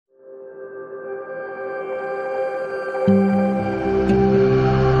So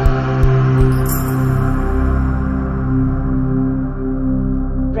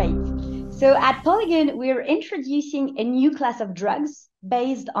at Polygon, we're introducing a new class of drugs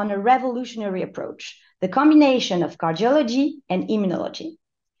based on a revolutionary approach, the combination of cardiology and immunology.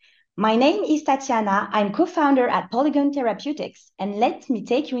 My name is Tatiana. I'm co-founder at Polygon Therapeutics, and let me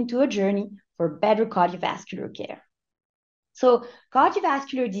take you into a journey for better cardiovascular care. So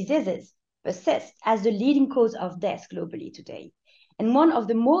cardiovascular diseases persist as the leading cause of death globally today. And one of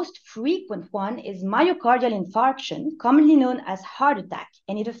the most frequent one is myocardial infarction, commonly known as heart attack,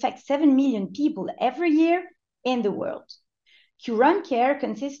 and it affects 7 million people every year in the world. Current care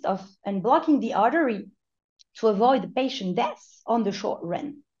consists of unblocking the artery to avoid the patient deaths on the short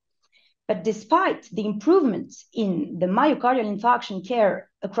run. But despite the improvements in the myocardial infarction care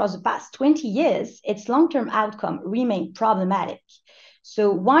across the past 20 years, its long-term outcome remain problematic.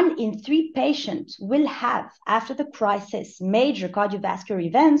 So 1 in 3 patients will have, after the crisis, major cardiovascular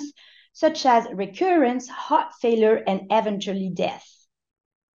events, such as recurrence, heart failure, and eventually death.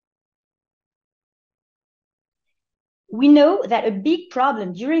 We know that a big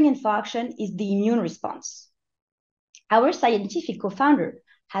problem during infarction is the immune response. Our scientific co-founder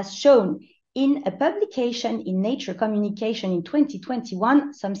has shown in a publication in Nature Communication in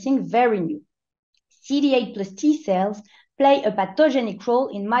 2021 something very new. CD8 plus T cells play a pathogenic role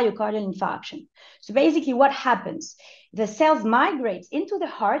in myocardial infarction. So basically what happens? The cells migrate into the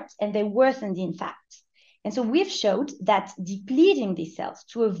heart and they worsen the infarct. And so we've showed that depleting these cells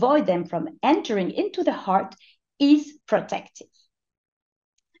to avoid them from entering into the heart is protective.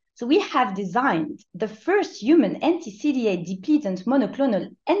 So we have designed the first human anti-CD8 depletant monoclonal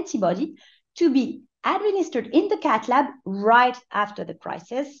antibody to be administered in the cath lab right after the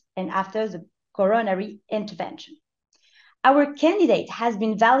crisis and after the coronary intervention. Our candidate has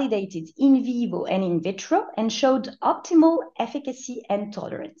been validated in vivo and in vitro and showed optimal efficacy and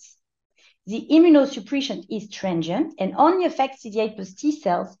tolerance. The immunosuppression is transient and only affects CD8 plus T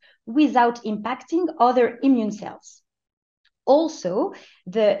cells without impacting other immune cells. Also,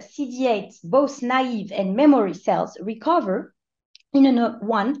 the CD8, both naive and memory cells, recover in a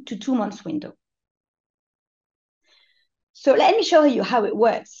 1 to 2 months window. So let me show you how it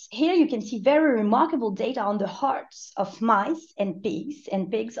works. Here you can see very remarkable data on the hearts of mice and pigs.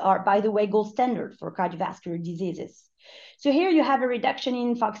 And pigs are, by the way, gold standard for cardiovascular diseases. So here you have a reduction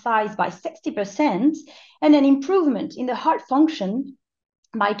in infarct size by 60% and an improvement in the heart function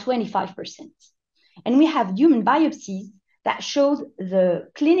by 25%. And we have human biopsies that shows the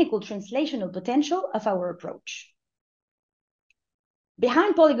clinical translational potential of our approach.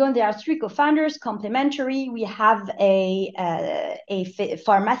 Behind Polygon, there are 3 co-founders, complementary. We have a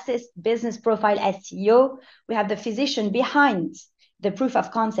pharmacist business profile as CEO. We have the physician behind the proof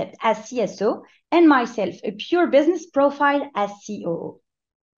of concept as CSO, and myself, a pure business profile as COO.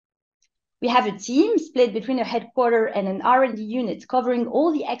 We have a team split between a headquarters and an R&D unit covering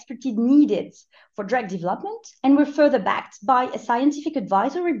all the expertise needed for drug development, and we're further backed by a scientific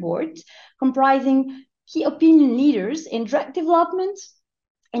advisory board comprising key opinion leaders in drug development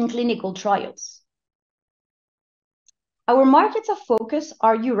and clinical trials. Our markets of focus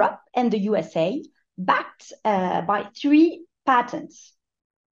are Europe and the USA, backed by 3 patents.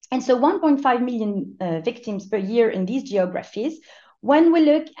 And so 1.5 million victims per year in these geographies. When we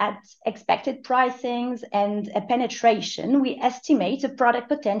look at expected pricings and penetration, we estimate a product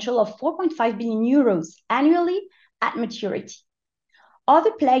potential of 4.5 billion euros annually at maturity.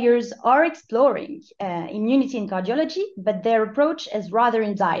 Other players are exploring immunity in cardiology, but their approach is rather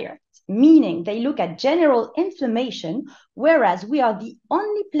indirect, meaning they look at general inflammation, whereas we are the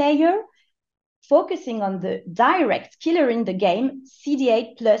only player focusing on the direct killer in the game,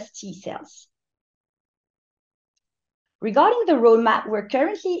 CD8 plus T cells. Regarding the roadmap, we're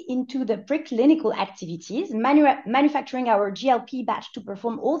currently into the preclinical activities, manufacturing our GLP batch to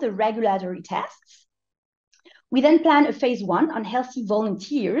perform all the regulatory tests. We then plan a phase 1 on healthy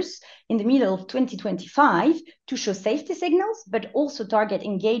volunteers in the middle of 2025 to show safety signals, but also target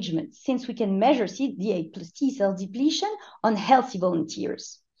engagement, since we can measure CD8 plus T cell depletion on healthy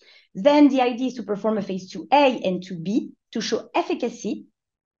volunteers. Then the idea is to perform a phase 2A and 2B to show efficacy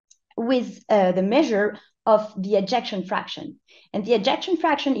with the measure of the ejection fraction. And the ejection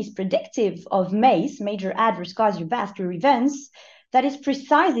fraction is predictive of MACE, major adverse cardiovascular events. That is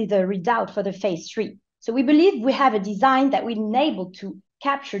precisely the readout for the phase 3. So we believe we have a design that will enable to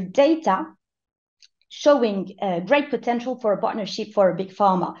capture data showing great potential for a partnership for a big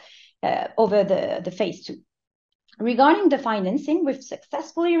pharma over the phase 2. Regarding the financing, we've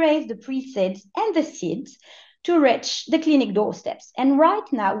successfully raised the pre-seed and the seeds to reach the clinic doorsteps. And right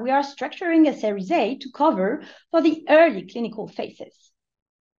now, we are structuring a Series A to cover for the early clinical phases.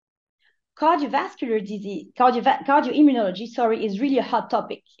 Cardiovascular disease, cardioimmunology, is really a hot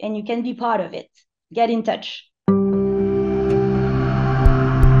topic, and you can be part of it. Get in touch.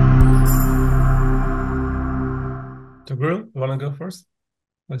 Togrul, you want to go first?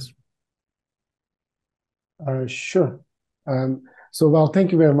 Please. Sure. Well,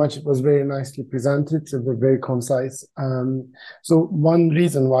 thank you very much. It was very nicely presented, very concise. So one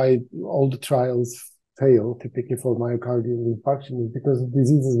reason why all the trials fail, typically for myocardial infarction, is because the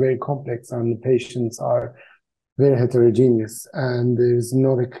disease is very complex and the patients are very heterogeneous, and there's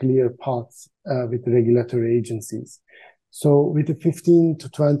not a clear path with the regulatory agencies. So with the 15 to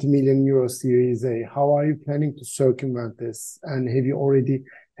 20 million euro Series A, how are you planning to circumvent this? And have you already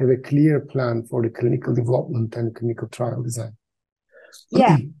have a clear plan for the clinical development and clinical trial design?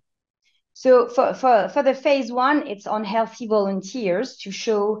 Yeah. So for the phase 1, it's on healthy volunteers to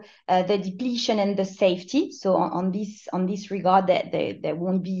show the depletion and the safety. So on this regard, that there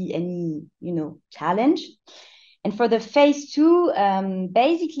won't be any challenge. And for the phase 2,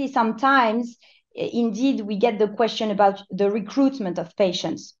 basically sometimes indeed we get the question about the recruitment of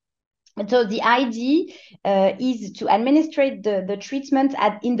patients. And so the idea is to administrate the treatment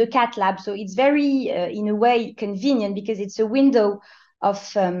in the cath lab. So it's very, in a way, convenient because it's a window of,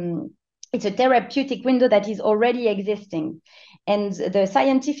 it's a therapeutic window that is already existing. And the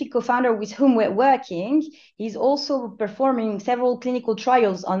scientific co-founder with whom we're working is also performing several clinical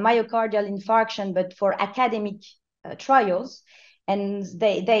trials on myocardial infarction, but for academic trials. And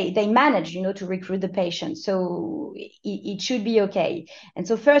they manage, to recruit the patients. So it should be okay. And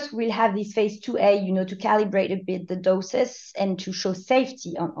so first we'll have this phase 2A, to calibrate a bit the doses and to show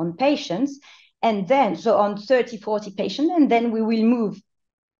safety on patients. And then, so on 30, 40 patients, and then we will move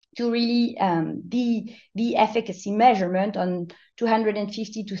to really the efficacy measurement on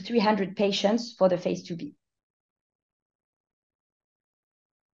 250 to 300 patients for the phase 2B.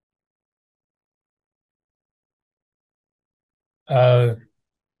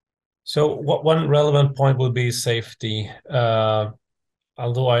 So one relevant point will be safety.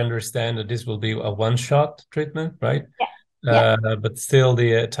 Although I understand that this will be a one-shot treatment, right? Yeah. But still,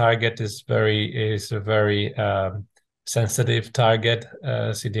 the target is a very sensitive target,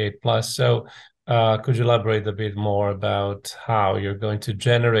 CD8+. So could you elaborate a bit more about how you're going to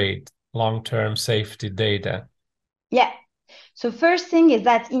generate long-term safety data? Yeah. So first thing is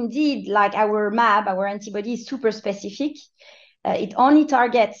that indeed, like our mAb, our antibody is super specific. It only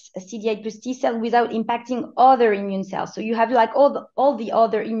targets a CD8 plus T cell without impacting other immune cells. So you have like all the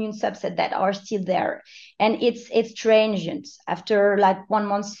other immune subsets that are still there. And it's transient. After like 1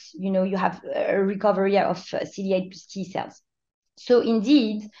 month, you have a recovery of CD8 plus T cells. So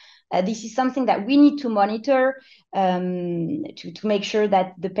indeed, this is something that we need to monitor to make sure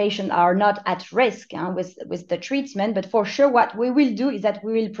that the patients are not at risk with the treatment. But for sure, what we will do is that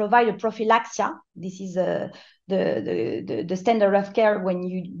we will provide a prophylaxis. This is the standard of care when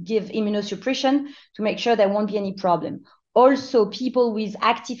you give immunosuppression to make sure there won't be any problem. Also, people with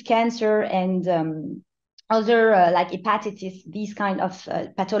active cancer and other like hepatitis, these kind of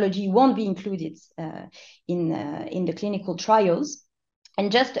pathology won't be included in the clinical trials.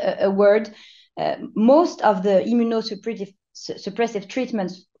 And just a word, most of the immunosuppressive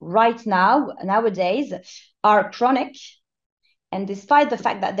treatments nowadays are chronic. And despite the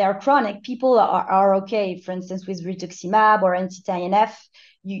fact that they are chronic, people are okay. For instance, with rituximab or anti-TNF,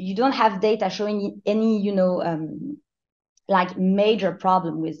 you don't have data showing any, like major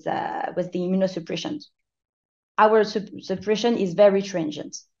problem with the immunosuppression. Our suppression is very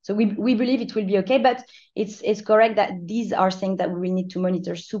transient. So we believe it will be okay, but it's correct that these are things that we will need to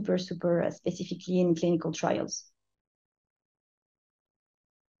monitor super specifically in clinical trials.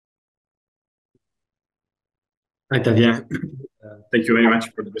 Hi, Tavia. Thank you very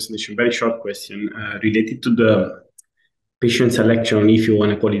much for the presentation. Very short question related to the patient selection, if you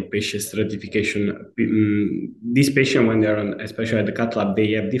want to call it patient stratification. These patients, when they're on, especially at the cath lab,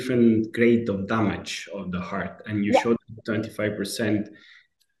 they have different grade of damage of the heart, and you showed 25%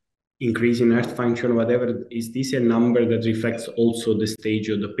 increase in heart function, whatever. Is this a number that reflects also the stage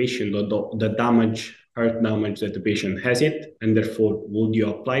of the patient or the damage, heart damage that the patient has it, and therefore would you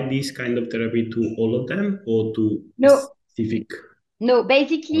apply this kind of therapy to all of them or to specific? No,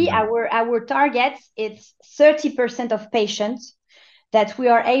 basically our target is 30% of patients that we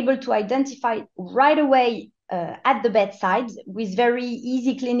are able to identify right away at the bedside with very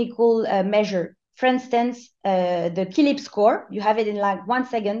easy clinical measure. For instance, the KILIP score, you have it in like 1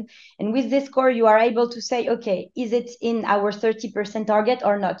 second. And with this score, you are able to say, okay, is it in our 30% target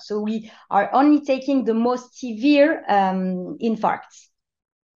or not? So we are only taking the most severe infarcts.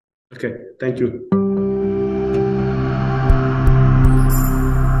 Okay, thank you.